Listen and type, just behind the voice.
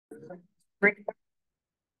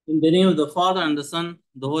In the name of the Father and the Son,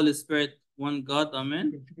 the Holy Spirit, one God,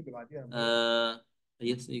 Amen.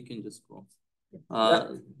 Yes, you can just go.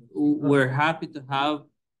 We're happy to have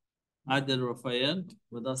Adel Rofael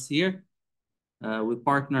with us here. We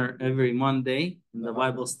partner every Monday in the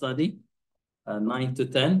Bible study, 9 to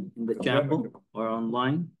 10 in the chapel or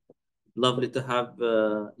online. Lovely to have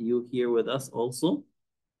you here with us also.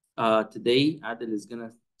 Today, Adel is going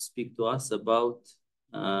to speak to us about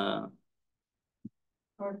our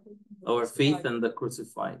faith and the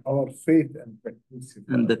crucified. Our faith and the crucified.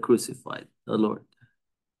 And the crucified, the Lord.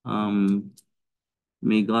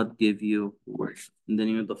 May God give you worship. In the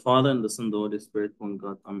name of the Father and the Son and the Holy Spirit, one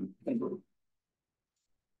God.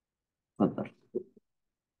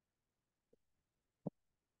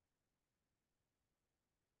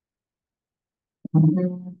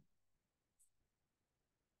 Amen.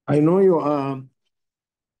 I know you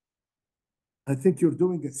I think you're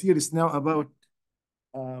doing a series now about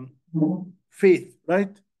faith,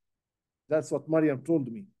 right? That's what Mariam told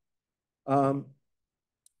me.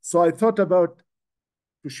 So I thought about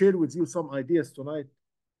to share with you some ideas tonight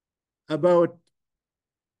about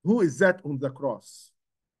who is that on the cross.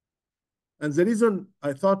 And the reason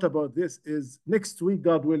I thought about this is next week,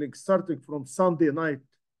 God willing, starting from Sunday night,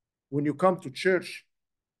 when you come to church,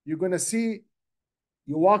 you're going to see,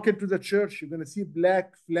 you walk into the church, you're going to see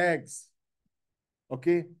black flags,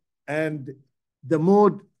 okay? And the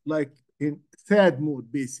mode, like in sad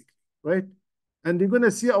mode, basically, right? And you're going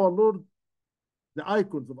to see our Lord, the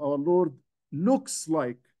icons of our Lord looks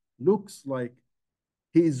like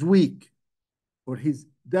he is weak, or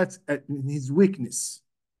that's his weakness,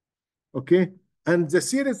 okay? And the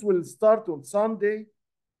series will start on Sunday,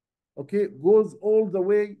 okay, goes all the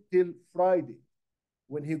way till Friday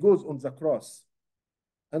when he goes on the cross.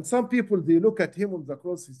 And some people, they look at him on the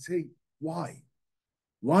cross and say, why?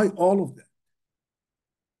 Why all of that?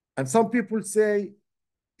 And some people say,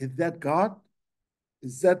 is that God?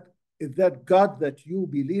 Is that God that you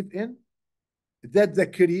believe in? Is that the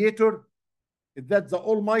Creator? Is that the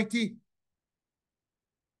Almighty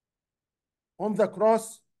on the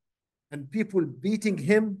cross? And people beating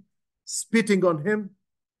him, spitting on him.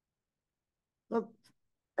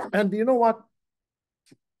 And you know what?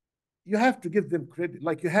 You have to give them credit.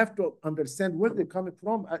 Like, you have to understand where they're coming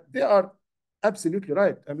from. They are absolutely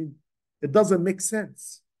right. I mean, it doesn't make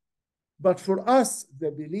sense. But for us,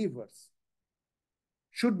 the believers,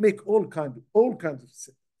 should make all kinds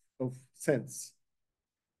of sense.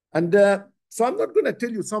 And so I'm not going to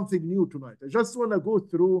tell you something new tonight. I just want to go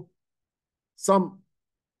through some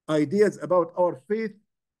ideas about our faith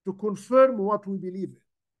to confirm what we believe in.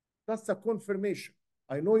 That's a confirmation.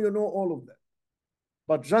 I know you know all of that.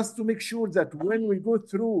 But just to make sure that when we go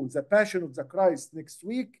through the Passion of the Christ next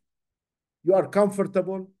week, you are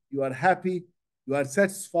comfortable, you are happy, you are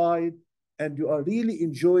satisfied, and you are really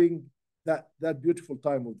enjoying that beautiful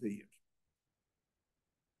time of the year.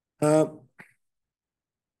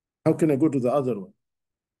 How can I go to the other one?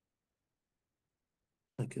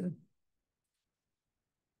 Okay.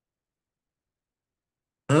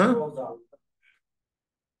 Huh?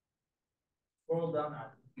 Scroll down.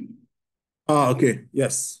 Okay.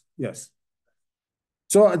 Yes.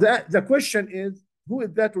 So the question is, who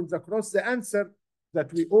is that on the cross? The answer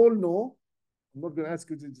that we all know. I'm not going to ask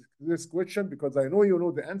you this question because I know you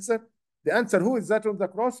know the answer. The answer, who is that on the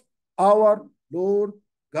cross? Our Lord,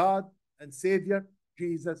 God, and Savior,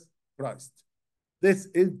 Jesus Christ. This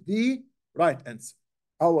is the right answer.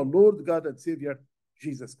 Our Lord, God, and Savior,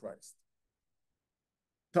 Jesus Christ.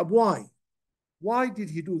 But why? Why did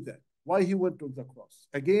he do that? Why he went on the cross?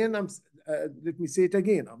 Again, let me say it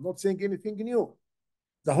again. I'm not saying anything new.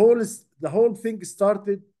 The whole thing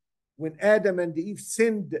started when Adam and Eve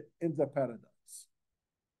sinned in the paradise.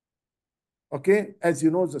 Okay, as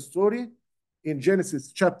you know the story, in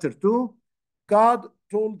Genesis chapter 2, God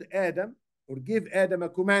told Adam, or gave Adam a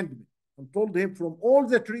commandment, and told him, from all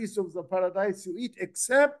the trees of the paradise you eat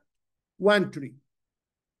except one tree.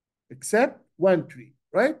 Except one tree,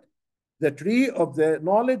 right? The tree of the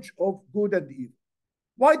knowledge of good and evil.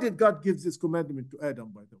 Why did God give this commandment to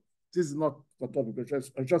Adam, by the way? This is not the topic.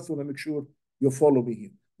 I just want to make sure you follow me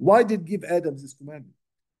here. Why did give Adam this commandment?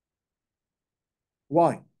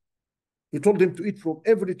 Why? He told him to eat from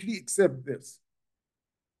every tree except this.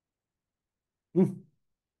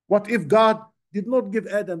 What if God did not give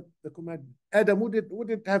Adam the commandment? Adam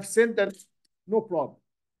wouldn't have sinned, and no problem.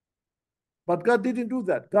 But God didn't do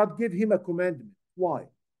that. God gave him a commandment. Why?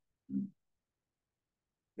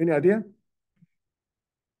 Any idea?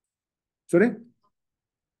 Sorry?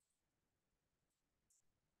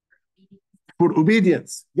 For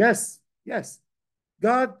obedience. Yes.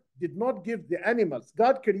 God did not give the animals.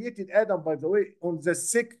 God created Adam, by the way, on the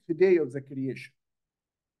 6th day of the creation.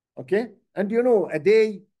 Okay? And you know, a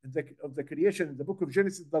day of the creation in the book of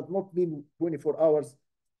Genesis does not mean 24 hours.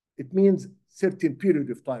 It means certain period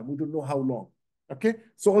of time. We don't know how long. Okay?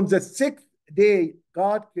 So on the 6th day,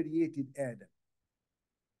 God created Adam.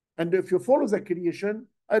 And if you follow the creation,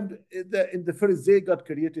 and in the first day, God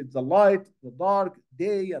created the light, the dark,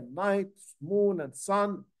 day and night, moon and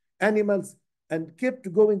sun, animals, and kept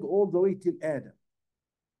going all the way till Adam.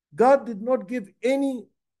 God did not give any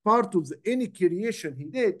part of any creation he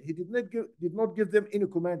did. He did not give them any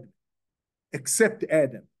commandment except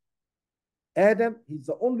Adam. Adam, he's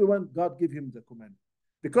the only one God gave him the commandment.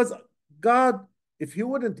 Because God, if he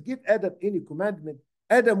wouldn't give Adam any commandment,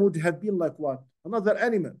 Adam would have been like what? Another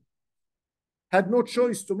animal. Had no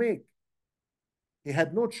choice to make. He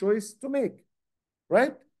had no choice to make,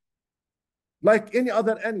 right? Like any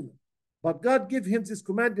other animal. But God gave him this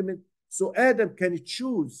commandment so Adam can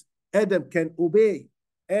choose, Adam can obey,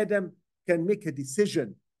 Adam can make a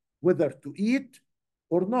decision whether to eat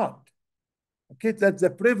or not. Okay, that's the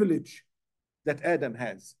privilege that Adam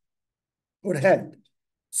has or had.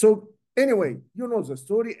 So anyway, you know the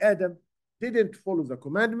story. Adam didn't follow the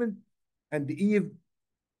commandment, and Eve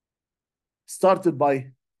started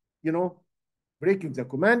by, you know, breaking the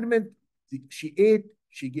commandment. She ate,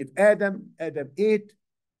 she gave Adam, Adam ate,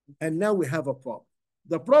 and now we have a problem.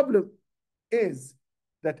 The problem is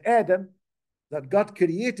that Adam, that God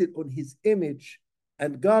created on his image,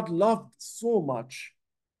 and God loved so much,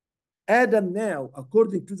 Adam now,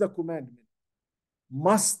 according to the commandment,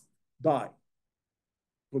 must die.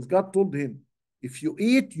 Because God told him, if you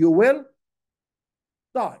eat, you will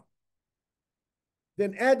die.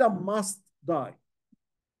 Then Adam must die.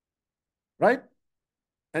 Right?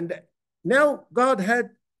 And now God had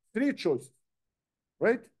three choices.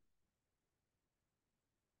 Right?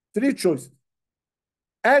 Three choices.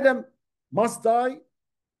 Adam must die,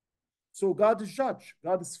 so God is judge.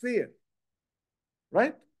 God is fair.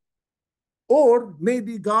 Right? Or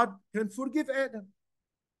maybe God can forgive Adam.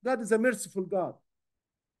 God is a merciful God.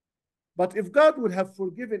 But if God would have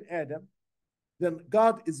forgiven Adam, then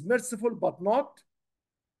God is merciful but not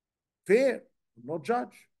fair, not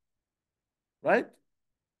judge. Right?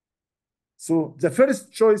 So the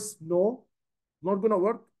first choice, no, not going to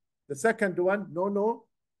work. The second one, no.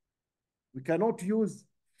 We cannot use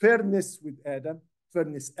fairness with Adam,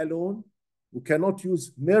 fairness alone. We cannot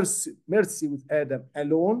use mercy with Adam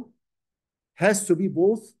alone. Has to be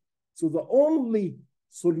both. So the only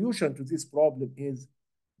solution to this problem is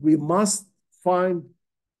we must find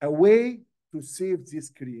a way to save this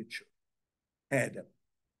creature, Adam.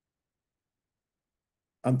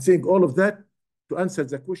 I'm saying all of that to answer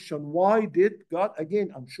the question, why did God,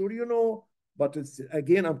 again, I'm sure you know, but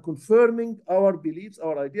again, I'm confirming our beliefs,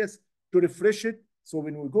 our ideas to refresh it. So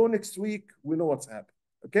when we go next week, we know what's happening,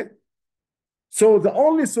 okay? So the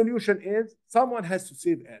only solution is someone has to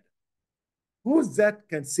save Adam. Who's that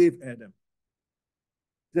can save Adam?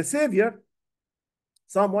 The Savior,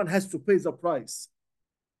 someone has to pay the price,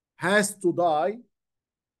 has to die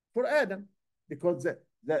for Adam, because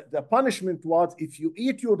the punishment was if you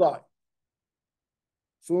eat, you die.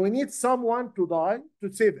 So we need someone to die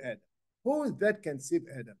to save Adam. Who is that can save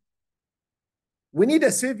Adam? We need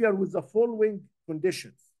a Savior with the following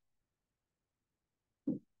conditions.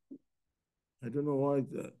 I don't know why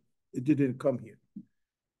it didn't come here.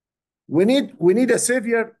 We need a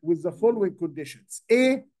Savior with the following conditions.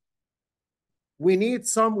 A, we need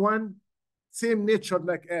someone same nature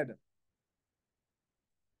like Adam.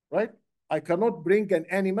 Right? I cannot bring an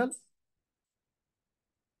animal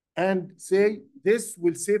and say, this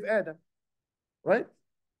will save Adam. Right?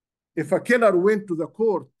 If a killer went to the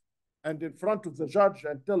court and in front of the judge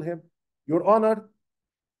and tell him, Your Honor,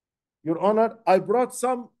 I brought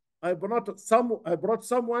someone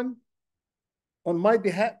on my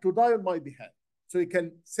behalf to die on my behalf, so he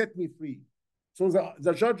can set me free. So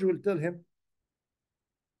the judge will tell him,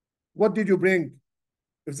 what did you bring?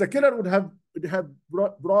 If the killer would have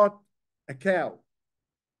brought a cow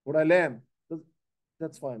or a lamb,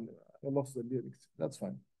 that's fine. I lost the lyrics. That's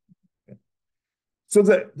fine. Okay. So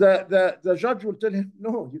the judge will tell him,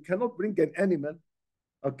 no, you cannot bring an animal,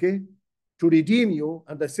 okay, to redeem you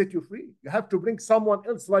and I set you free. You have to bring someone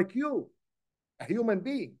else like you, a human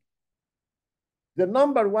being. The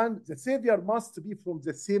number one, the Savior must be from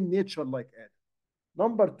the same nature like Adam.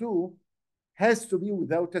 Number two, has to be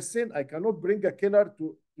without a sin. I cannot bring a killer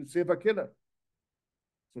to save a killer.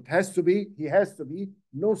 So he has to be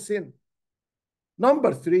no sin.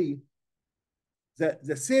 Number three,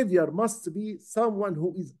 the Savior must be someone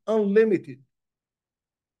who is unlimited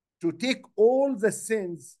to take all the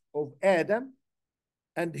sins of Adam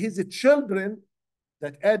and his children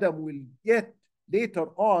that Adam will get later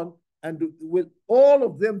on, and will all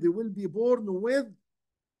of them, they will be born with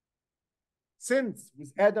sins,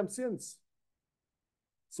 with Adam's sins.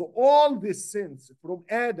 So all these sins from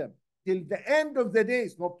Adam till the end of the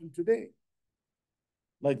days, not till today.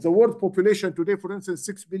 Like the world population today, for instance,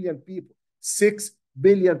 6 billion people. 6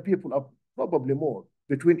 billion people, are probably more.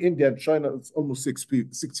 Between India and China, it's almost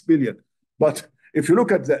 6 billion. But if you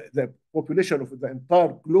look at the population of the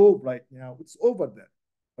entire globe right now, it's over there.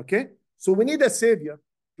 Okay? So we need a savior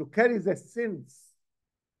to carry the sins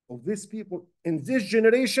of these people in this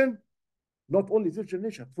generation, not only this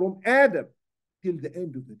generation, from Adam till the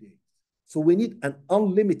end of the day. So we need an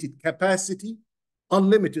unlimited capacity,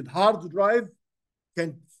 unlimited hard drive,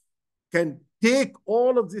 can take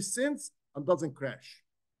all of these sins and doesn't crash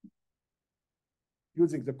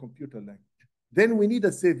using the computer language. Then we need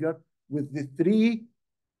a savior with the 3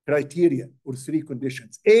 criteria or 3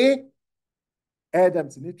 conditions. A,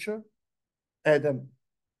 Adam's nature, Adam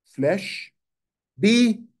flesh.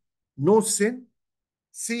 B, no sin.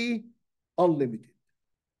 C, unlimited.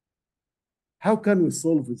 How can we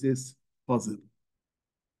solve this puzzle?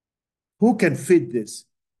 Who can fit this?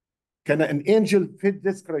 Can an angel fit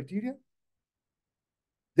this criteria?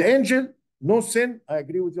 The angel, no sin, I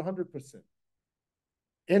agree with you 100%.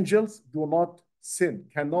 Angels do not sin,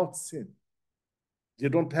 cannot sin. They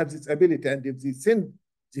don't have this ability, and if they sin,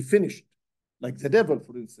 they finished. Like the devil,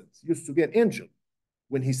 for instance, used to be an angel.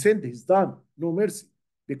 When he sinned, he's done, no mercy,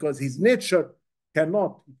 because his nature he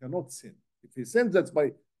cannot sin. If he sins, that's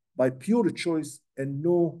by pure choice and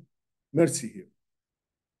no mercy here.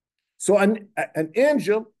 So an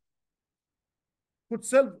angel could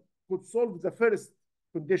solve the first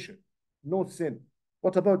condition, no sin.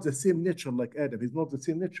 What about the same nature like Adam? He's not the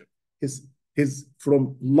same nature. He's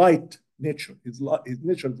from light nature. His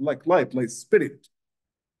nature is like light, like spirit,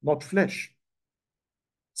 not flesh.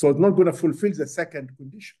 So it's not going to fulfill the second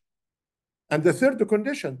condition. And the third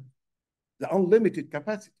condition, the unlimited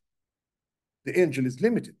capacity. The angel is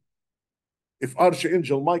limited. If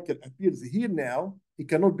Archangel Michael appears here now, he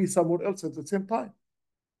cannot be somewhere else at the same time.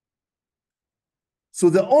 So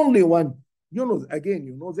the only one, again,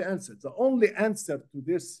 you know the answer. The only answer to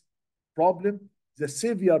this problem, the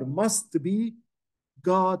Savior must be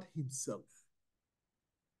God himself.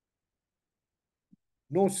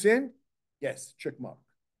 No sin? Yes, check mark.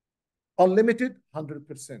 Unlimited?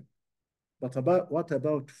 100%. But what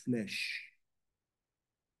about flesh?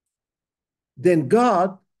 Then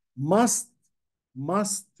God must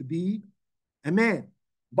be a man,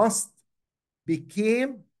 must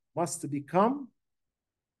become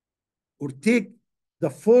or take the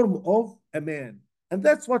form of a man. And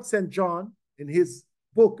that's what St. John in his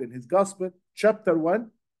book, in his gospel, chapter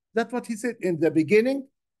 1, that's what he said. In the beginning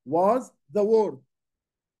was the Word.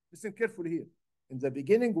 Listen carefully here. In the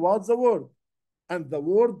beginning was the Word, and the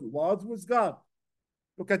Word was with God.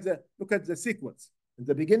 Look at the sequence. In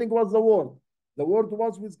the beginning was the Word. The Word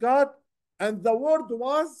was with God, and the Word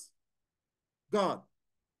was God.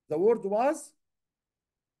 The Word was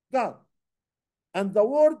God. And the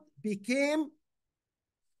Word became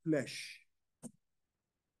flesh.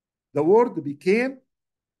 The Word became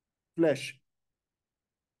flesh.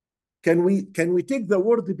 Can we take the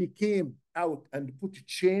word became out and put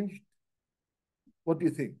changed? What do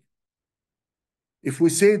you think? If we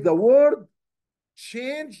say the word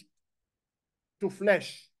changed to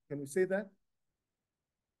flesh, can we say that?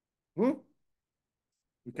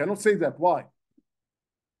 We cannot say that. Why?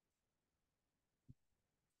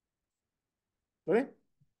 Sorry?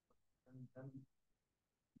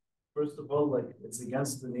 First of all, like it's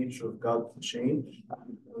against the nature of God to change.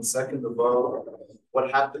 And second of all,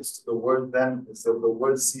 what happens to the word then is that the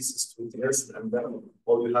word ceases to exist, and then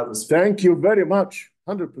all you have is. Thank you very much.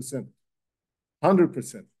 100%.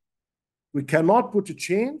 100%. We cannot put a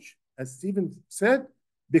change, as Stephen said,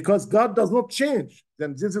 because God does not change.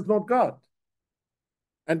 Then this is not God.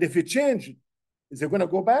 And if it changed, is it going to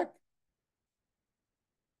go back?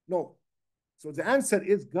 No. So the answer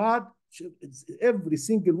is God. It's every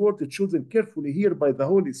single word is chosen carefully here by the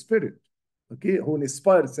Holy Spirit, okay, who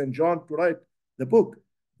inspired St. John to write the book.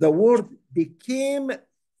 The word became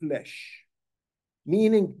flesh,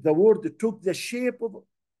 meaning the word took the shape of.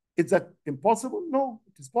 Is that impossible? No,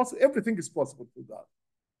 it is possible. Everything is possible for God.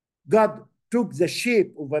 God took the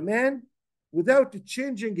shape of a man without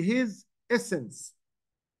changing his essence.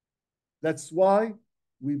 That's why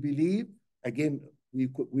we believe, again,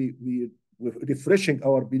 we're refreshing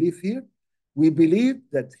our belief here. We believe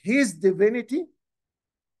that his divinity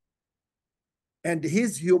and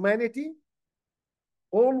his humanity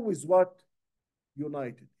always what?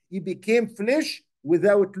 United. He became flesh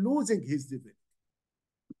without losing his divinity.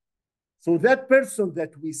 So that person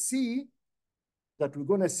that we see, that we're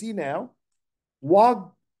going to see now,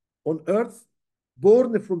 walked on earth,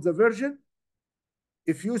 born from the Virgin.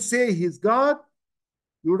 If you say he's God,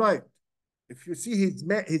 you're right. If you see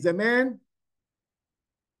he's a man,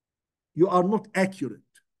 you are not accurate.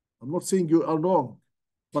 I'm not saying you are wrong,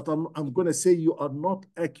 but I'm going to say you are not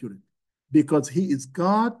accurate because he is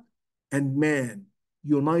God and man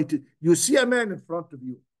united. You see a man in front of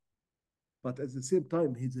you, but at the same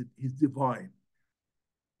time, he's divine.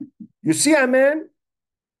 You see a man,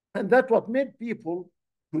 and that's what made people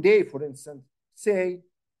today, for instance, say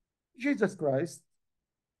Jesus Christ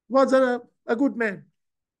was a good man,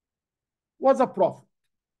 was a prophet.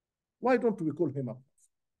 Why don't we call him a prophet?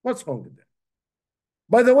 What's wrong with that?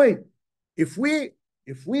 By the way, if we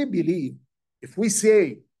believe, if we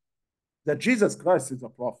say that Jesus Christ is a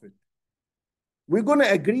prophet, we're going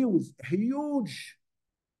to agree with a huge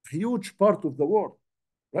part of the world,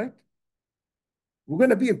 right? We're going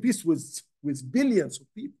to be in peace with billions of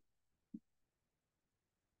people.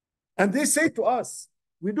 And they say to us,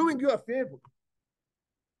 we're doing you a favor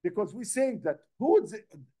because we're saying that who is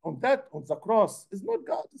on the cross is not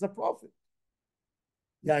God, it's a prophet.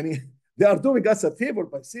 Yeah, I mean, they are doing us a favor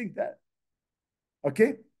by saying that.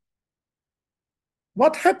 Okay?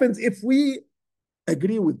 What happens if we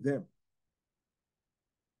agree with them?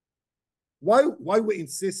 Why we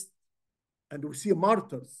insist and we see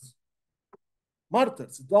martyrs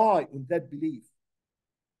die in that belief?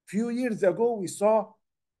 A few years ago, we saw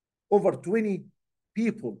over 20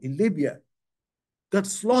 people in Libya got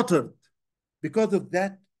slaughtered because of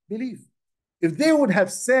that belief. If they would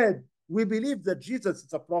have said, we believe that Jesus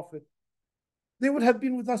is a prophet, they would have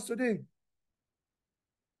been with us today.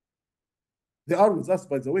 They are with us,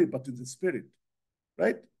 by the way, but in the spirit,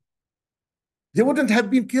 right? They wouldn't have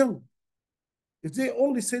been killed if they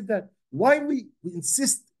only said that. Why we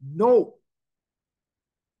insist no?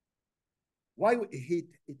 Why he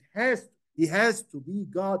has to be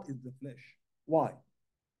God in the flesh? Why?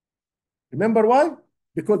 Remember why?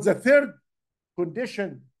 Because the third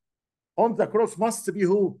condition on the cross must be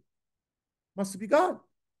who? Must be God.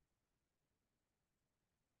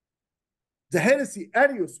 The heresy,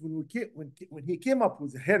 Arius, when he came up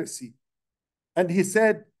with the heresy, and he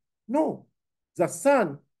said, no, the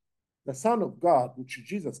Son of God, which is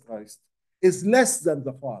Jesus Christ, is less than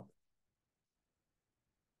the Father.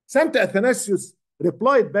 Saint Athanasius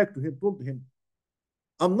replied back to him, told him,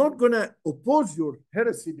 I'm not going to oppose your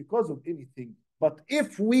heresy because of anything, but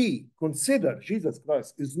if we consider Jesus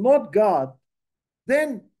Christ is not God,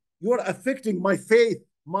 then you're affecting my faith,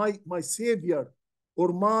 my Savior, or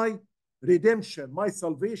my redemption, my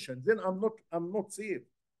salvation. Then I'm not saved.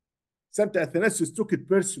 Saint Athanasius took it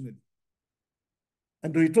personally.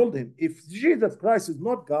 And he told him, if Jesus Christ is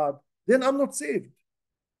not God, then I'm not saved.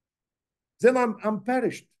 Then I'm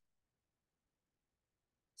perished.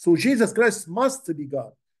 So Jesus Christ must be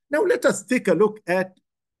God. Now let us take a look at,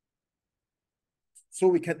 so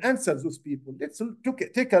we can answer those people. Let's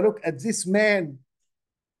take a look at this man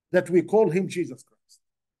that we call him Jesus Christ.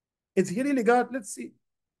 Is he really God? Let's see.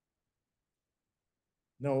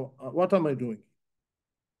 Now, what am I doing?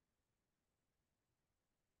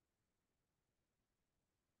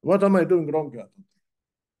 What am I doing wrong, God?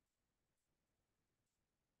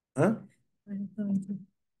 Huh?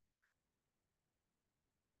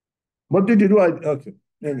 What did you do? Okay.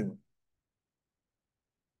 Anyway.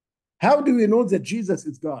 How do we know that Jesus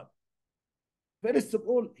is God? First of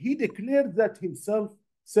all, he declared that himself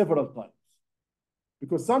several times.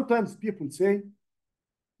 Because sometimes people say,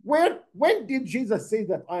 when did Jesus say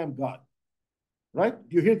that I am God? Right?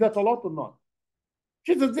 Do you hear that a lot or not?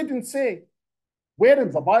 Jesus didn't say, where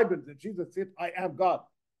in the Bible that Jesus said, I am God?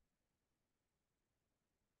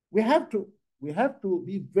 We have to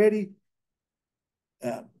be very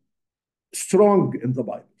strong in the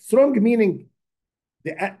Bible. Strong meaning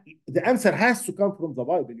the answer has to come from the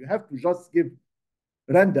Bible. You have to just give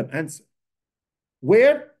random answer.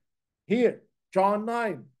 Where? Here, John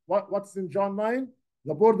 9. What's in John 9?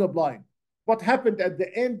 The borderline. What happened at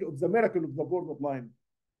the end of the miracle of the borderline?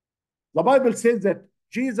 The Bible says that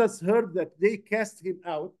Jesus heard that they cast him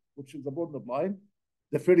out, which is the borderline.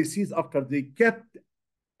 The Pharisees, after they kept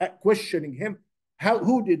questioning him,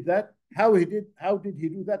 who did that? How did he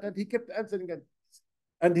do that? And he kept answering it.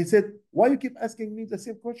 And he said, why you keep asking me the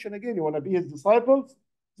same question again? You want to be his disciples?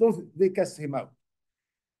 So they cast him out.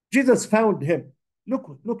 Jesus found him.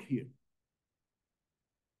 Look here.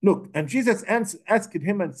 Look, and Jesus asked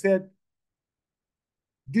him and said,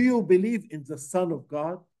 do you believe in the Son of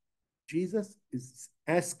God? Jesus is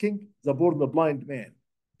asking the born blind man,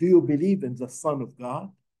 do you believe in the Son of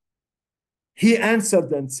God? He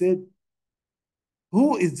answered and said,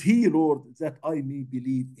 who is he, Lord, that I may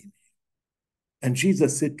believe in him? And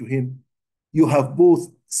Jesus said to him, you have both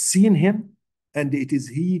seen him, and it is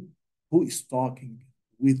he who is talking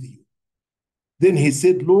with you. Then he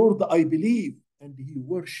said, Lord, I believe, and he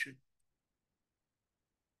worshiped.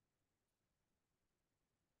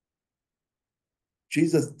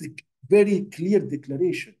 Jesus, very clear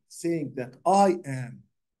declaration saying that I am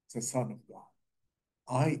the Son of God.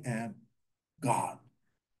 I am God.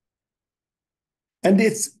 And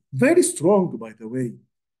it's very strong, by the way.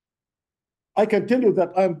 I can tell you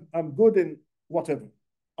that I'm good in whatever.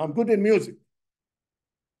 I'm good in music.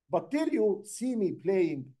 But till you see me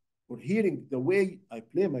playing or hearing the way I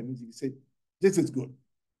play my music, you say, this is good.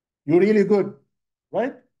 You're really good,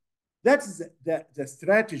 right? That's the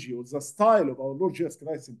strategy or the style of our Lord Jesus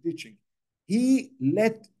Christ in teaching. He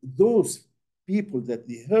let those people that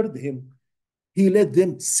they heard him, he let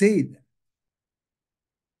them say that.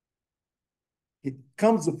 It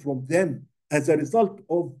comes from them as a result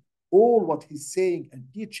of all what he's saying and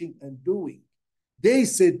teaching and doing. They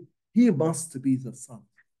said, he must be the Son.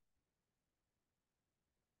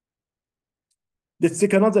 Let's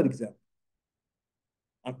take another example.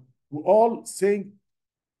 We're all saying,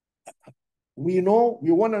 we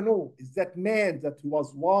want to know, is that man that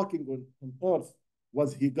was walking on earth,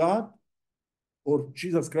 was he God? Or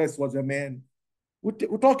Jesus Christ was a man?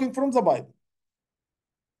 We're talking from the Bible.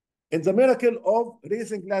 In the miracle of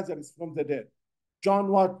raising Lazarus from the dead, John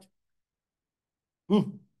what?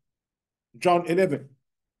 John 11.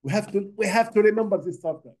 We have to remember this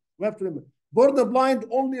stuff. Guys. We have to remember. Born blind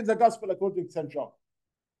only in the gospel according to St. John.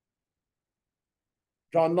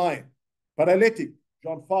 John 9. Paralytic,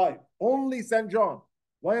 John 5. Only St. John.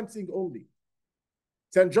 Why I'm saying only?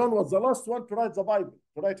 St. John was the last one to write the Bible,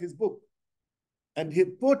 to write his book. And he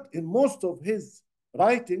put in most of his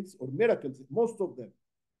writings or miracles, most of them,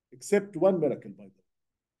 except one miracle, by the way.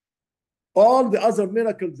 All the other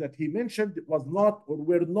miracles that he mentioned was not or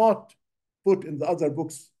were not put in the other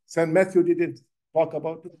books. St. Matthew didn't talk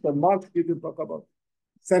about it. St. Mark didn't talk about it.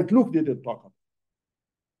 St. Luke didn't talk about it.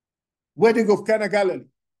 Wedding of Cana, Galilee.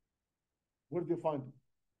 Where do you find it?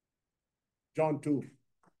 John 2.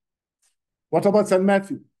 What about St.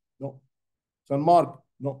 Matthew? No. St. Mark?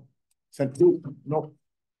 No. St. Luke? No.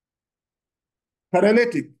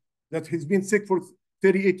 Paralytic, that he's been sick for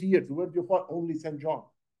 38 years. Where do you find? Only St. John.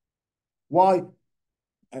 Why?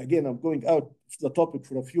 Again, I'm going out of the topic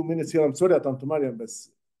for a few minutes here. I'm sorry, Aunt Mariam, but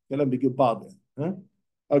كلام بيجيب بعض.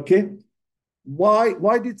 Okay.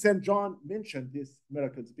 Why did St. John mention these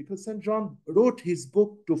miracles? Because St. John wrote his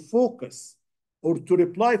book to focus or to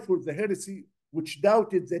reply for the heresy which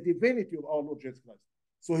doubted the divinity of our Lord Jesus Christ.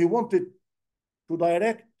 So he wanted to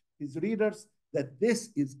direct his readers that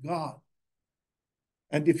this is God.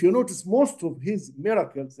 And if you notice, most of his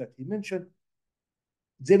miracles that he mentioned,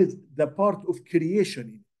 there is the part of creation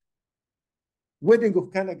in it. Wedding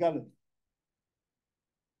of Cana, Galilee.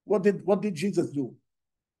 What did Jesus do?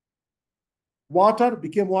 Water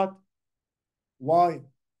became what? Wine.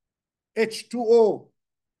 H2O.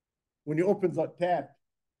 When you open the tap,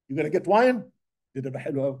 you're going to get wine?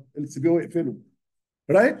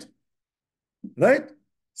 Right? Right?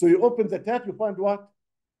 So you open the tap, you find what?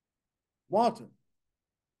 Water.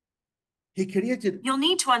 He created. You'll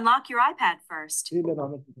need to unlock your iPad first.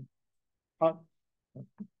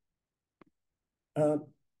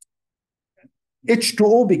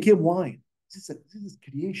 H2O became wine. This is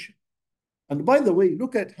creation. And by the way,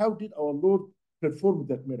 look at how did our Lord perform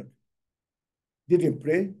that miracle. Didn't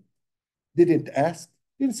pray, didn't ask,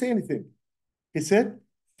 didn't say anything. He said,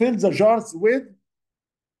 fill the jars with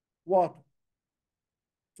water.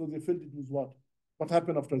 So they filled it with water. What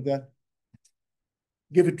happened after that?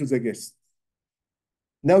 Give it to the guest.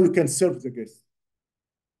 Now you can serve the guest.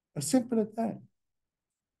 As simple as that.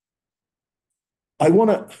 I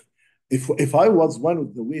want to, if I was one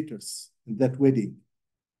of the waiters in that wedding,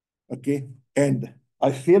 okay, and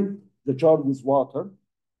I fill the jar with water,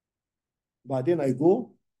 but then I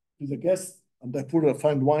go to the guest and I pour a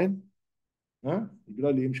fine wine, but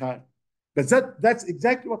that's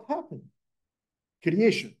exactly what happened.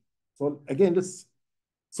 Creation. So again,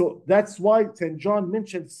 so that's why St. John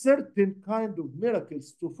mentioned certain kind of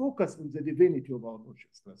miracles to focus on the divinity of our Lord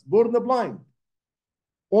Jesus Christ. Born blind,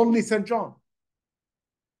 only St. John.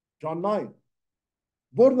 John 9.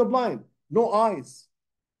 Born blind, no eyes,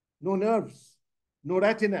 no nerves, no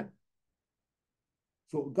retina.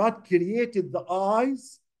 So God created the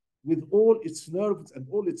eyes with all its nerves and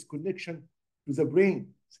all its connection to the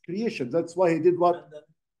brain. It's creation. That's why he did what?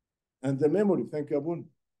 And the memory. Thank you, Abun.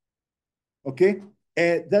 Okay?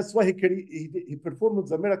 And that's why he performed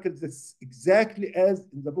the miracles exactly as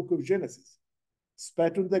in the book of Genesis.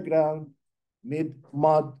 Spat on the ground, made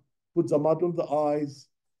mud, put the mud on the eyes.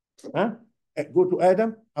 Huh? Go to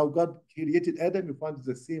Adam, how God created Adam, you find it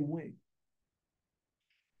the same way.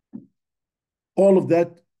 All of that,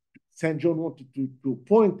 St. John wanted to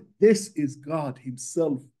point, this is God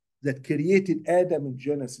himself that created Adam in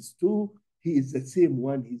Genesis 2. He is the same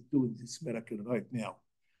one, he's doing this miracle right now.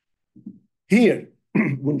 Here,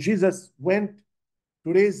 when Jesus went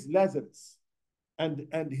to raise Lazarus, and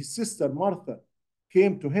his sister Martha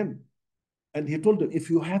came to him, and he told them, if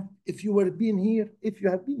you have been here,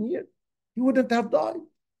 he wouldn't have died.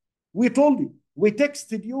 We told you, we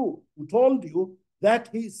texted you, we told you that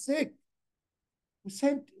he's sick. We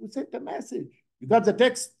sent a message. You got the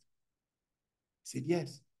text? He said,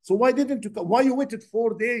 yes. So why didn't you come? Why you waited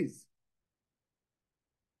 4 days?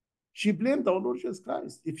 She blamed our Lord Jesus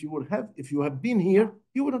Christ. If you have been here,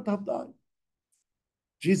 he wouldn't have died.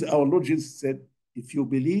 Our Lord Jesus said, if you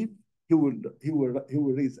believe, he will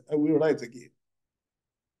rise again.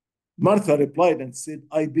 Martha replied and said,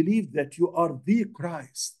 I believe that you are the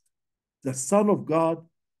Christ, the Son of God,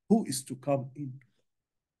 who is to come in.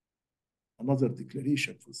 Another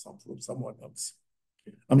declaration from someone else.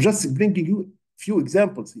 I'm just bringing you a few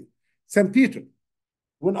examples here. St. Peter,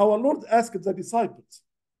 when our Lord asked the disciples,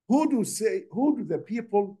 who do the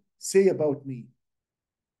people say about me?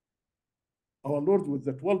 Our Lord with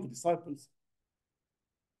the 12 disciples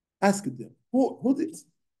asked them, who this?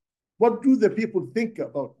 What do the people think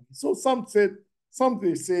about me? So some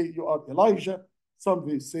they say you are Elijah, some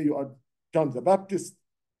they say you are John the Baptist,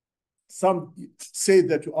 some say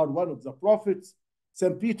that you are one of the prophets.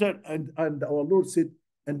 St. Peter and our Lord said,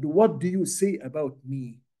 and what do you say about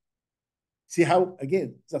me? See how,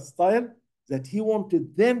 again, the style that he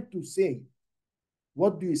wanted them to say.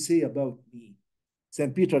 What do you say about me?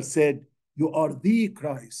 St. Peter said, you are the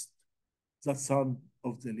Christ, the Son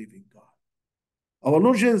of the living God. Our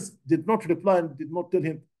Lord Jesus did not reply and did not tell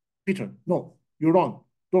him, Peter, no, you're wrong.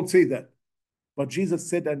 Don't say that. But Jesus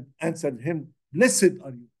said and answered him, blessed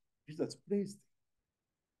are you. Jesus praised him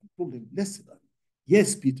and told him, blessed are you.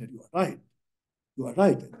 Yes, Peter, you are right. You are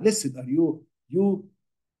right. And blessed are you.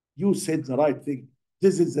 You said the right thing.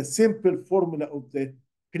 This is the simple formula of the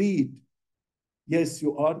creed. Yes,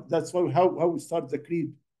 you are. That's why how we start the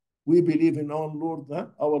creed. We believe in our Lord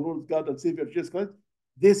God and Savior Jesus Christ.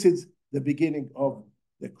 This is the beginning of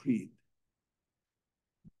the creed.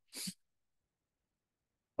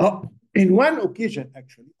 In one occasion,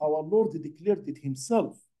 actually, our Lord declared it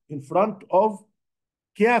himself in front of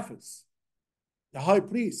Caiaphas, the high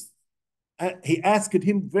priest. He asked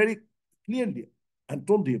him very clearly and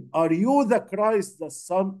told him, are you the Christ, the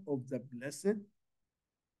Son of the Blessed?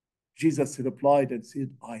 Jesus replied and said,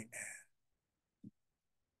 I am.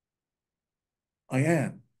 I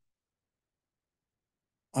am.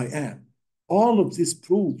 I am. All of this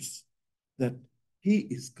proves that he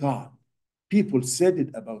is God. People said it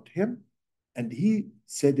about him, and he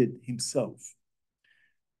said it himself.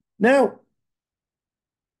 Now,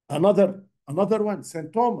 another one,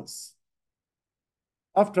 St. Thomas,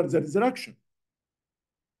 after the resurrection.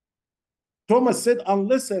 Thomas said,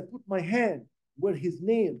 unless I put my hand where his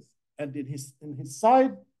nails and in his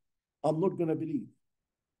side, I'm not going to believe.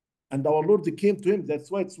 And our Lord came to him.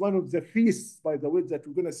 That's why it's one of the feasts, by the way, that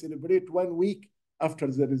we're going to celebrate 1 week after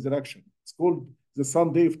the resurrection. It's called the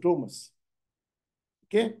Sunday of Thomas.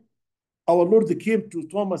 Okay? Our Lord came to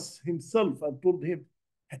Thomas himself and told him,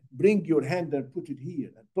 bring your hand and put it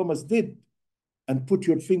here. And Thomas did. And put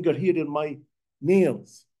your finger here in my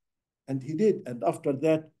nails. And he did. And after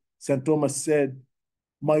that, St. Thomas said,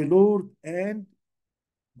 my Lord and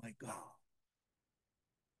my God.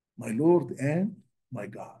 My Lord and my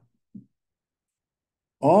God.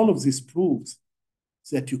 All of this proves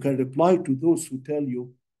that you can reply to those who tell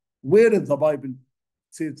you where in the Bible it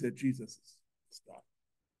says that Jesus is God.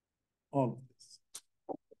 All of this.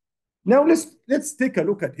 Now let's take a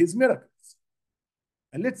look at his miracles.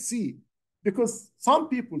 And let's see, because some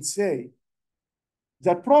people say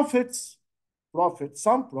that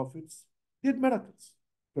some prophets did miracles,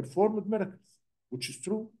 performed miracles, which is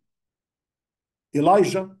true.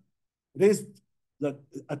 Elijah raised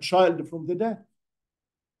a child from the dead.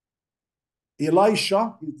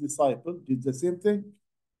 Elisha, his disciple, did the same thing.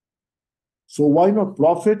 So why not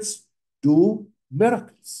prophets do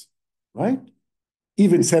miracles, right?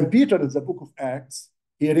 Even St. Peter in the book of Acts,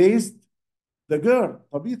 he raised the girl,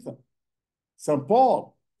 Tabitha. St.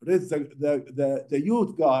 Paul raised the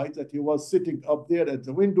youth guy that he was sitting up there at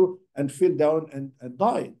the window and fell down and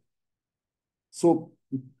died. So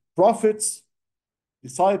prophets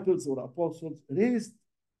disciples or apostles raised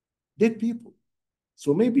dead people.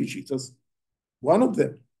 So maybe Jesus, one of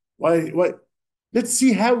them. Why? Let's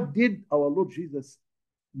see how did our Lord Jesus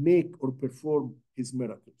make or perform his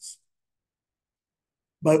miracles.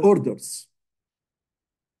 By orders.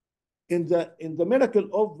 In the miracle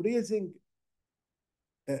of raising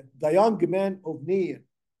the young man of Nair,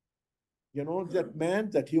 you know, that man,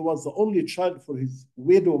 that he was the only child for his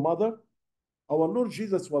widow mother. Our Lord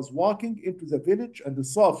Jesus was walking into the village and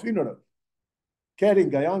saw a funeral,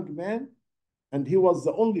 carrying a young man, and he was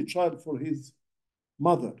the only child for his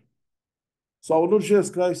mother. So our Lord Jesus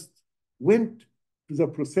Christ went to the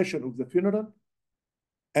procession of the funeral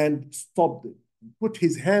and stopped it, put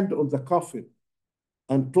his hand on the coffin,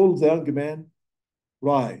 and told the young man,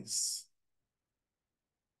 rise.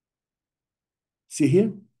 See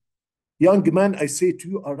here? Young man, I say to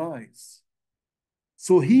you, arise.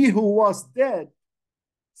 So he who was dead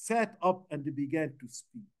sat up and began to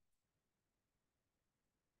speak.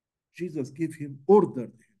 Jesus gave him,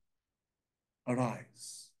 ordered him,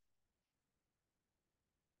 arise.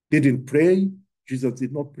 Didn't pray. Jesus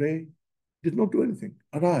did not pray, did not do anything.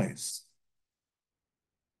 Arise.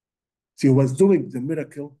 So he was doing the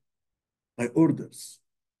miracle by orders.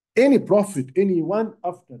 Any prophet, anyone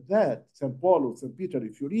after that, St. Paul or St. Peter,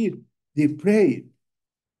 if you read, they prayed.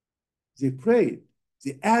 They prayed.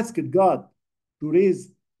 They asked God to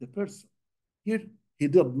raise the person. Here, he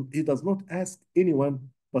does not ask anyone,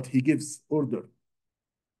 but he gives order.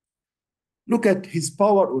 Look at his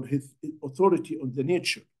power or his authority on the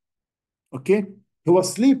nature. Okay? He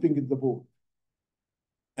was sleeping in the boat.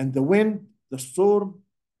 And the wind, the storm,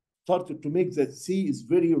 started to make the sea is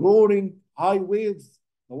very roaring, high waves.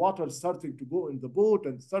 The water starting to go in the boat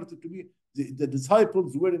and started to be, the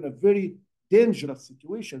disciples were in a very dangerous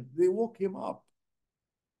situation. They woke him up.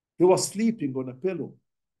 He was sleeping on a pillow,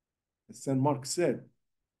 as St. Mark said.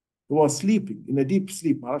 He was sleeping in a deep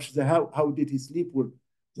sleep. How did he sleep with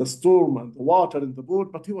the storm and the water in the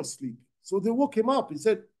boat? But he was sleeping. So they woke him up. He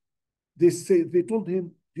said, they told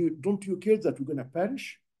him, don't you care that we're going to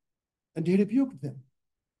perish? And he rebuked them.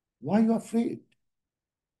 Why are you afraid?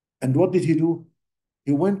 And what did he do?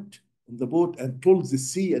 He went on the boat and told the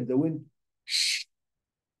sea and the wind, shh,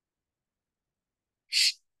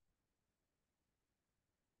 shh.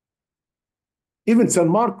 Even St.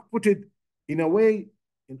 Mark put it in a way,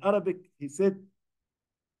 in Arabic, he said,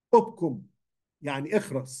 "Ubkum," يعني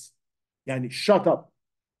اخرس, يعني shut up.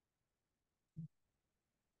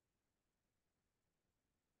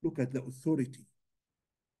 Look at the authority.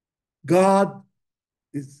 God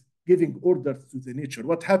is giving orders to the nature.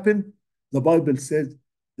 What happened? The Bible says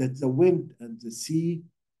that the wind and the sea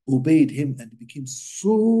obeyed him and became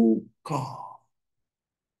so calm.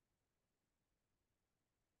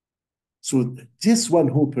 So this one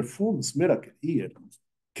who performs miracle here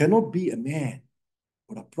cannot be a man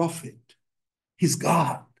or a prophet. He's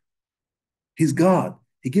God. He's God.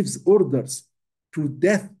 He gives orders to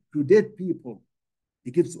dead people.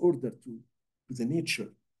 He gives order to the nature.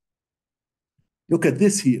 Look at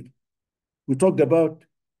this here. We talked about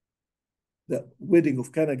the wedding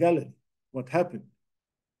of Cana Galilee. What happened?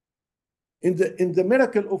 In the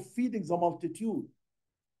miracle of feeding the multitude,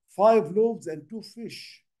 5 loaves and 2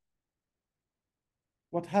 fish.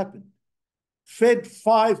 What happened? Fed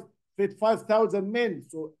 5,000 men.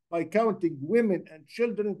 So by counting women and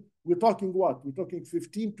children, we're talking what? We're talking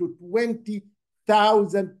 15 to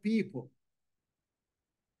 20,000 people.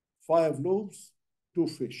 5 loaves, 2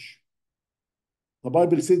 fish. The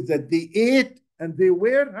Bible says that they ate and they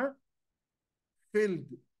were filled.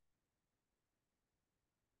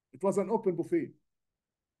 It was an open buffet.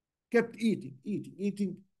 Kept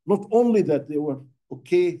eating. Not only that they were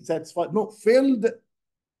okay, satisfied, no, filled,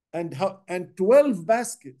 and 12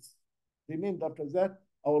 baskets remained after that.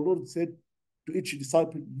 Our Lord said to each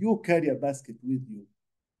disciple, you carry a basket with you.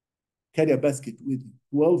 Carry a basket with you.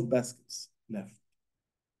 12 baskets left.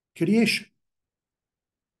 Creation.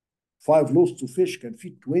 5 loaves, 2 fish can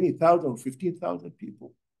feed 20,000 or 15,000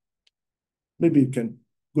 people. Maybe it can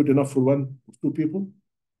good enough for 1 or 2 people,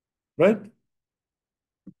 right?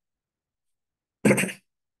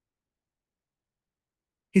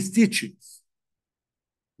 His teachings.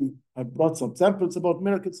 I brought some samples about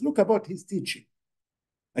miracles. Look about his teaching.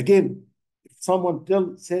 Again, if someone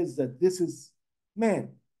says that this is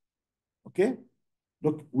man, okay?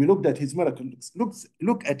 Look, we looked at his miracles.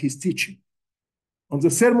 Look at his teaching. On the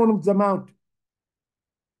Sermon on the Mount,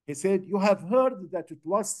 he said, you have heard that it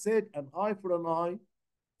was said, an eye for an eye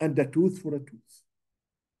and a tooth for a tooth.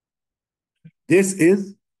 This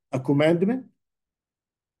is a commandment,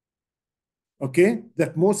 okay,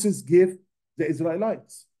 that Moses gave the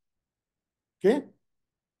Israelites. Okay?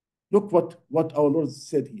 Look what our Lord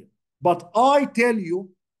said here. But I tell you,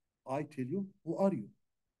 who are you?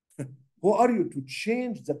 Who are you to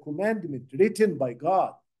change the commandment written by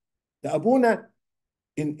God? The Abuna,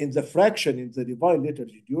 in the fraction, in the divine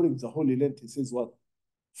liturgy, during the Holy Lent, he says what?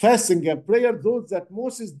 Fasting and prayer, those that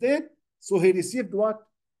Moses did, so he received what?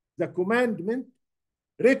 The commandment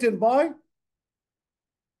written by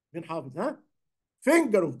finger of God.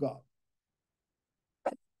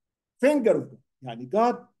 Finger of God. Yani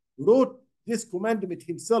God wrote this commandment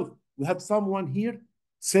himself. We have someone here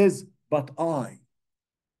says, but I.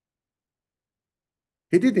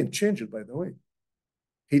 He didn't change it, by the way.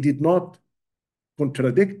 He did not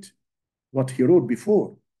contradict what he wrote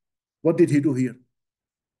before. What did he do here?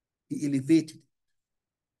 He elevated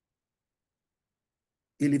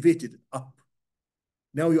it up.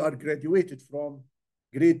 Now you are graduated from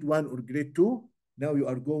grade 1 or grade 2. Now you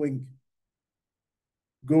are going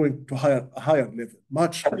to a higher level,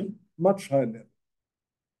 much higher level.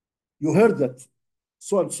 You heard that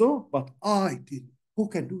so and so, but I did. Who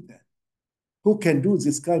can do that? Who can do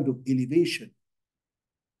this kind of elevation?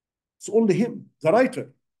 It's only him, the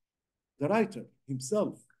writer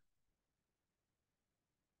himself.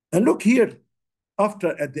 And look here, at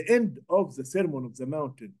the end of the Sermon of the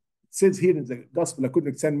Mountain, it says here in the Gospel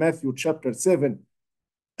according to St. Matthew chapter 7,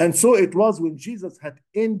 and so it was when Jesus had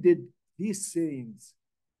ended these sayings.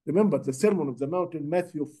 Remember the Sermon of the Mountain,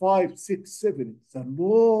 Matthew 5, 6, 7. It's a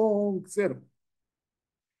long sermon.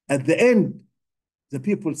 At the end, the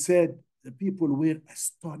people were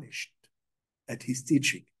astonished at his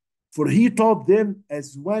teaching, for he taught them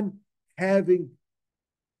as one having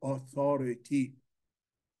authority.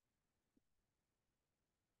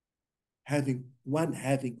 Having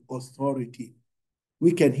authority.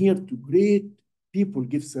 We can hear to great people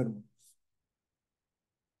give sermons.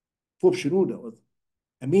 Pope Shenouda was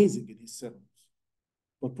amazing in his sermons.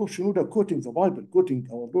 But Pope Shenouda, quoting the Bible, quoting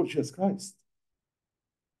our Lord Jesus Christ,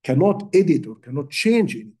 cannot edit or cannot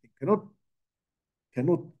change anything,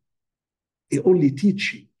 cannot only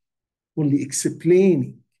teaching, only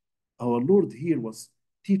explaining. Our Lord here was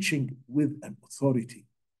teaching with an authority.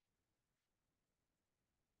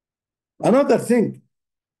 Another thing,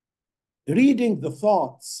 reading the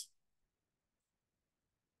thoughts.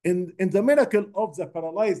 In the miracle of the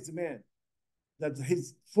paralyzed man, that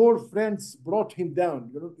his 4 friends brought him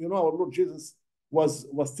down. You know, our Lord Jesus was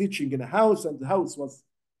teaching in a house, and the house was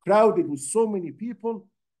crowded with so many people.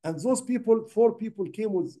 And those people, 4 people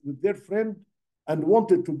came with their friend and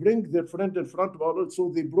wanted to bring their friend in front of our Lord. So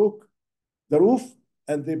they broke the roof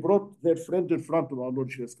and they brought their friend in front of our Lord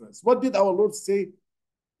Jesus Christ. What did our Lord say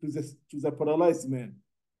to the paralyzed man?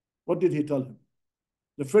 What did he tell him?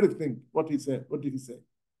 The first thing, what did he say?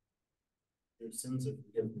 Your sins are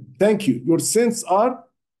forgiven. Thank you. Your sins are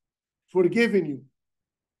forgiven you.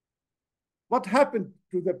 What happened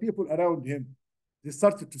to the people around him? They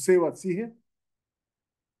started to say what? See here?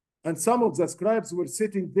 And some of the scribes were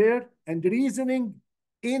sitting there and reasoning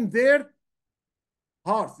in their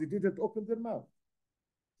hearts. They didn't open their mouth.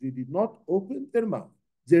 They did not open their mouth.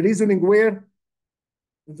 Their reasoning where?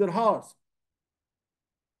 In their hearts.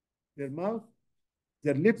 Their mouth,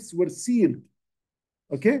 their lips were sealed.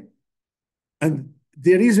 Okay? And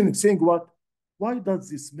their reasoning saying what? Why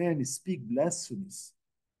does this man speak blasphemies?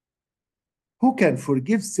 Who can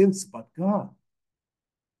forgive sins but God?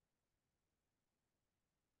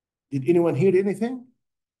 Did anyone hear anything?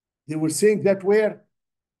 They were saying that where?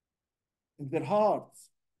 In their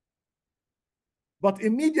hearts. But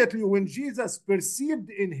immediately when Jesus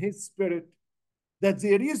perceived in his spirit that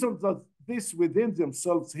they reasoned this within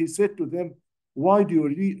themselves, he said to them, why do you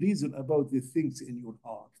reason about the things in your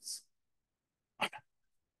hearts?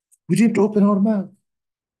 We didn't open our mouth.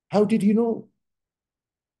 How did you know?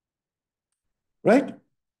 Right?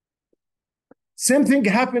 Same thing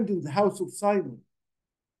happened in the house of Simon.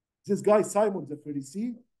 This guy, Simon the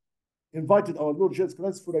Pharisee, invited our Lord Jesus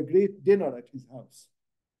Christ for a great dinner at his house.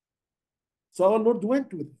 So our Lord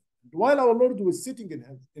went with him. While our Lord was sitting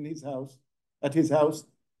in his house, at his house,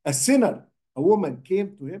 a sinner, a woman,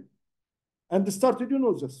 came to him and started, you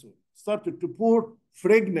know the story, started to pour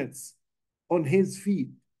fragrance on his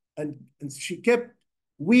feet. And she kept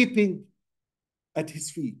weeping at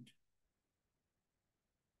his feet.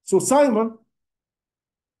 So Simon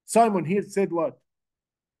here said what?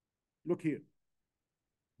 Look here.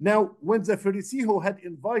 Now, when the Pharisee who had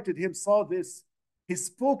invited him saw this, he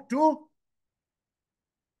spoke to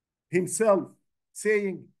himself,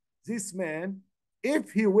 saying, this man,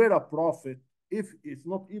 if he were a prophet, if it's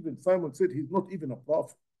not even, Simon said he's not even a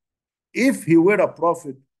prophet. If he were a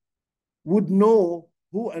prophet, would know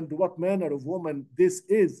who and what manner of woman this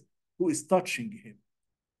is who is touching him.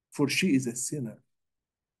 for she is a sinner.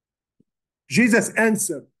 Jesus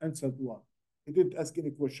answered what? He didn't ask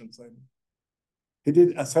any questions,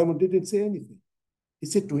 Simon. Simon didn't say anything. He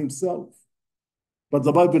said to himself. But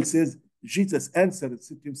the Bible says Jesus answered and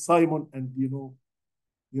said to him, Simon, and you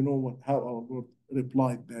know how our Lord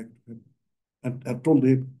replied back to him and told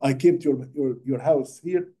him, I came to your house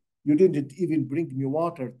here. You didn't even bring me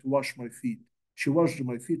water to wash my feet. She washed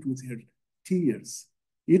my feet with her tears.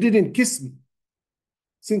 You didn't kiss me.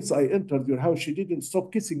 Since I entered your house, she didn't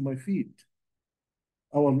stop kissing my feet.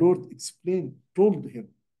 Our Lord told him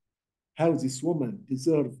how this woman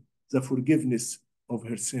deserved the forgiveness of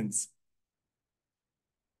her sins.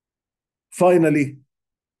 Finally,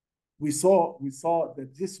 we saw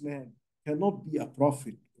that this man cannot be a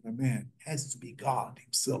prophet or a man, has to be God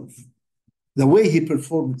himself. The way he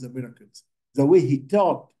performed the miracles, the way he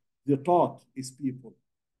taught his people,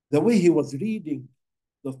 the way he was reading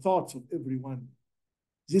the thoughts of everyone.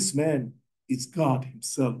 This man is God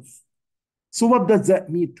himself. So what does that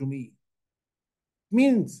mean to me? It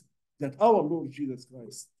means that our Lord Jesus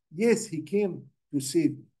Christ, yes, he came to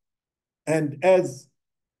save me. And as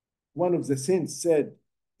one of the saints said,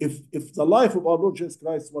 if the life of our Lord Jesus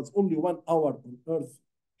Christ was only 1 hour on earth,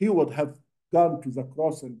 he would have gone to the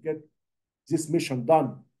cross and get this mission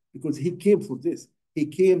done, because he came for this. He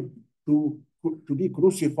came to be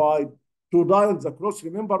crucified, to die on the cross.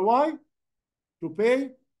 Remember why? To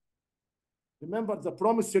pay. Remember the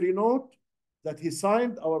promissory note that he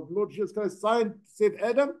signed, our Lord Jesus Christ signed to save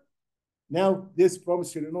Adam? Now this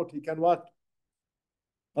promissory note, he can what?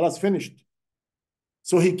 Allah's finished.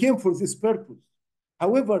 So he came for this purpose.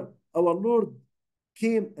 However, our Lord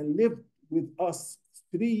came and lived with us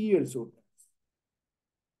 3 years or less.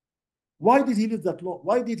 Why did he live that long?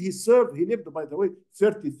 Why did he serve? He lived, by the way,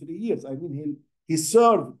 33 years. I mean, he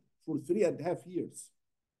served for 3.5 years.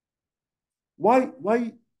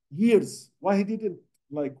 Why years? Why he didn't,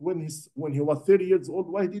 like when he was 30 years old,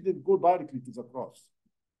 why he didn't go directly to the cross?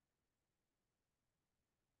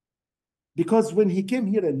 Because when he came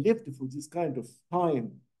here and lived for this kind of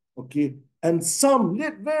time, okay, and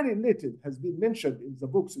very little has been mentioned in the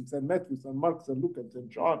books in St. Matthew, St. Mark, St. Luke, and St.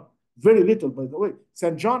 John. Very little, by the way.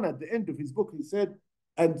 St. John, at the end of his book, he said,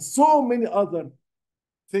 and so many other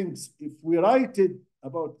things. If we write it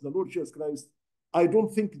about the Lord Jesus Christ, I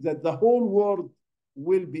don't think that the whole world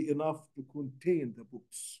will be enough to contain the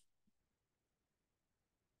books.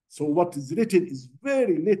 So what is written is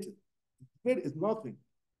very little. There is nothing.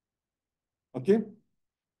 Okay?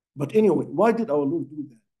 But anyway, why did our Lord do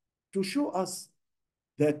that? To show us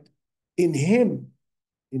that in him,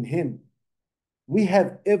 we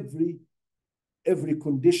have every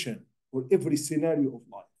condition or every scenario of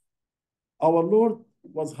life. Our Lord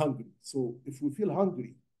was hungry. So if we feel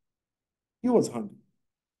hungry, he was hungry.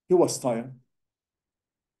 He was tired.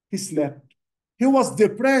 He slept. He was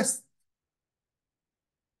depressed.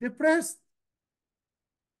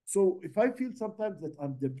 So if I feel sometimes that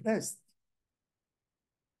I'm depressed,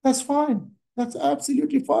 that's fine. That's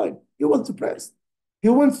absolutely fine. He was depressed. He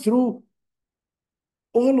went through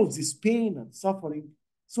all of this pain and suffering.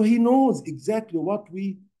 So he knows exactly what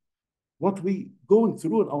we going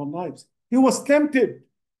through in our lives. He was tempted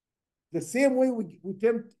the same way we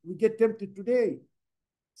get tempted today.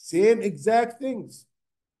 Same exact things.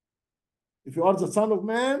 If you are the Son of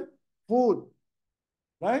Man, food,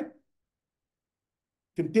 right?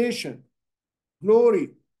 Temptation, glory,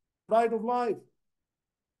 pride of life.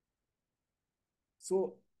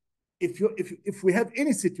 So if we have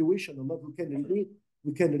any situation in life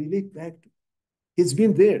we can relate back to. He's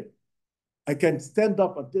been there. I can stand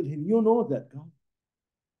up and tell him, you know that, God.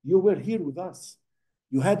 You were here with us.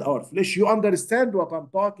 You had our flesh. You understand what I'm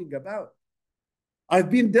talking about. I've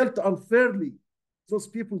been dealt unfairly. Those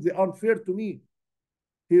people, they're unfair to me.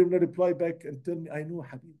 He will reply back and tell me, I know,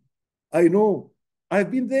 Habib. I know. I've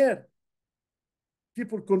been there.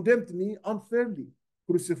 People condemned me unfairly,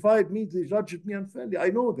 crucified me, they judged me unfairly. I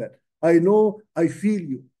know that. I know, I feel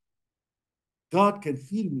you. God can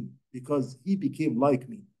feel me because he became like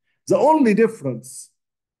me. The only difference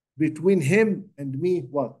between him and me,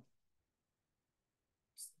 what?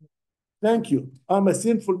 Thank you. I'm a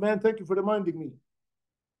sinful man. Thank you for reminding me.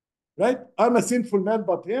 Right? I'm a sinful man,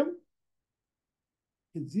 but him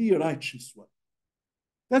is the righteous one.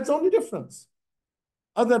 That's the only difference.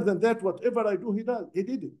 Other than that, whatever I do, he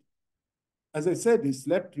did it. As I said, he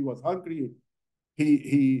slept, he was hungry,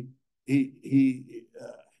 he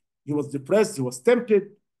was depressed, he was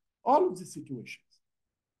tempted, all of these situations.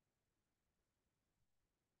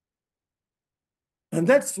 And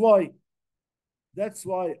that's why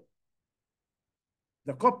the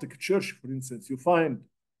Coptic Church, for instance, you find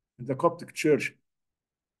in the Coptic Church,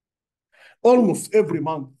 Almost every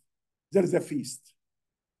month, there is a feast.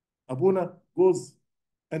 Abuna goes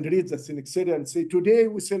and reads the Synaxaria and say, today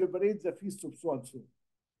we celebrate the feast of so and so.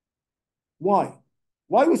 Why?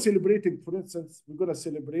 Why are we celebrating, for instance, we're going to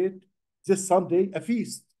celebrate this Sunday a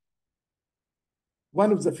feast.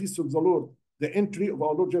 One of the feasts of the Lord, the entry of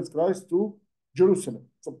our Lord Jesus Christ to Jerusalem.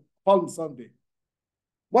 It's a Palm Sunday.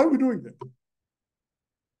 Why are we doing that?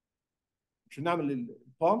 عشان نعمل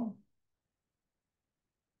البالم.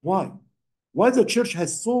 Why? Why the church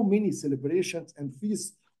has so many celebrations and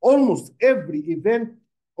feasts? Almost every event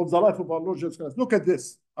of the life of our Lord Jesus Christ. Look at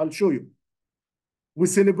this. I'll show you. We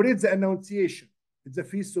celebrate the Annunciation. It's the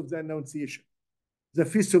Feast of the Annunciation, the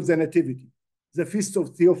Feast of the Nativity, the Feast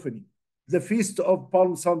of Theophany, the Feast of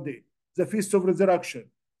Palm Sunday, the Feast of Resurrection,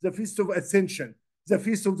 the Feast of Ascension, the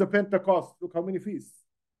Feast of the Pentecost. Look how many feasts.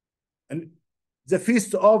 And the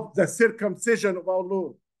Feast of the Circumcision of our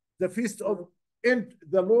Lord, the Feast of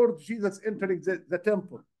the Lord Jesus entering the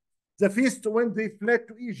temple, the feast when they fled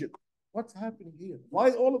to Egypt. What's happening here? Why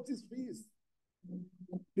all of these feasts?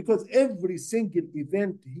 Because every single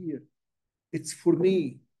event here, it's for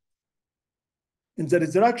me. In the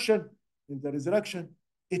resurrection,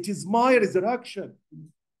 it is my resurrection.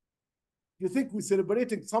 You think we're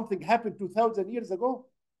celebrating something happened 2,000 years ago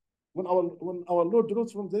when our Lord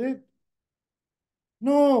rose from the dead?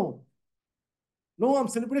 No, I'm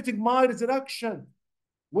celebrating my resurrection.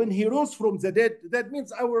 When he rose from the dead, that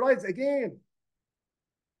means I will rise again.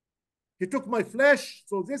 He took my flesh,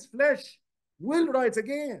 so this flesh will rise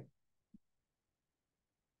again.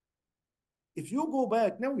 If you go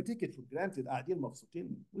back, now we take it for granted.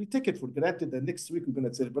 We take it for granted that next week we're going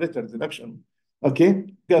to celebrate the resurrection. Okay?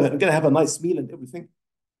 We're going to have a nice meal and everything.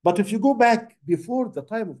 But if you go back before the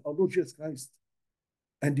time of our Lord Jesus Christ,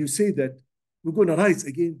 and you say that we're going to rise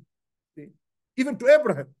again, okay? Even to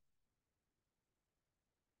Abraham,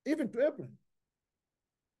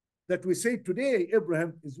 that we say today,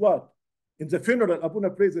 Abraham is what? In the funeral, Abuna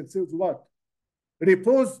prays and says what?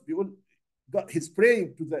 Repose. He's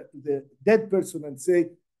praying to the dead person and say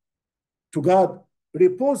to God,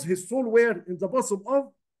 repose his soul where? In the bosom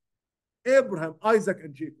of Abraham, Isaac,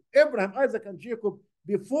 and Jacob. Abraham, Isaac, and Jacob,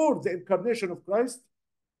 before the incarnation of Christ,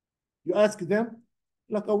 you ask them,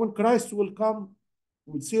 like when Christ will come,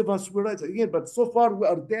 will save us, we'll rise again. But so far, we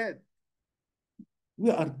are dead. We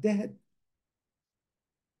are dead.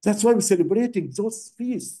 That's why we're celebrating those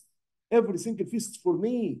feasts. Every single feast for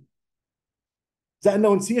me. The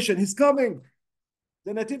Annunciation, he's coming.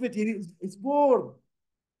 The Nativity, is born.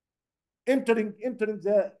 Entering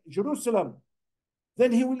the Jerusalem.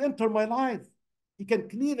 Then he will enter my life. He can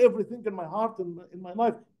clean everything in my heart and in my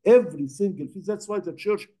life. Every single feast. That's why the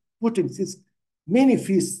church putting these many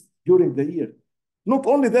feasts during the year. Not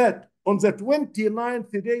only that, on the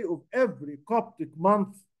 29th day of every Coptic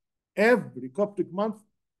month,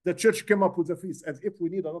 the church came up with a feast as if we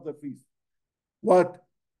need another feast. What?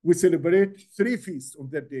 We celebrate 3 feasts on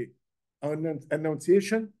that day.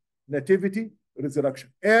 Annunciation, Nativity,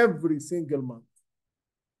 Resurrection. Every single month.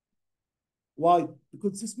 Why?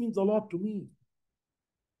 Because this means a lot to me.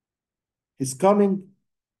 His coming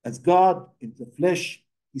as God in the flesh.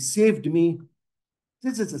 He saved me.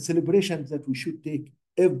 This is a celebration that we should take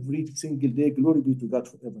every single day. Glory be to God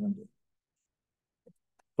forever and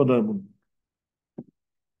ever.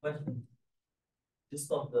 Question. Just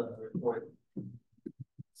stop the recording.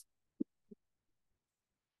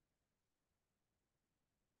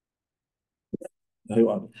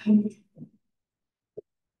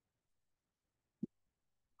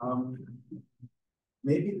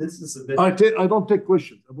 Maybe this is a bit. I don't take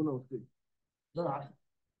questions. Why you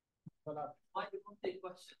don't take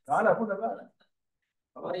questions? Why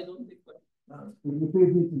you don't take questions?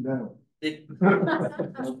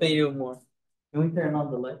 I'll pay you more. Can we turn on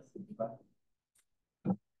the lights?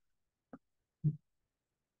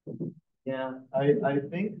 Yeah, I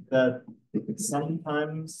think that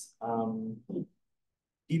sometimes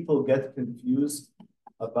people get confused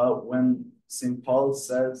about when St. Paul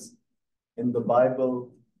says in the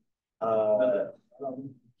Bible,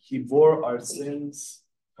 he bore our sins.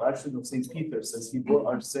 Actually, no, St. Peter says he bore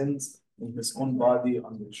our sins in his own body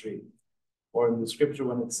on the tree. Or in the scripture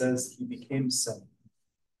when it says he became sin.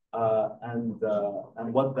 And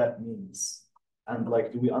what that means. And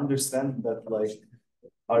like, do we understand that like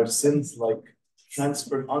our sins like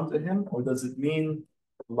transferred onto him? Or does it mean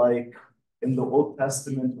like in the Old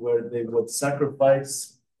Testament where they would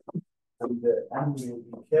sacrifice and the animal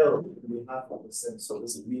would be killed on behalf of the sin? So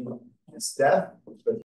does it mean his death, but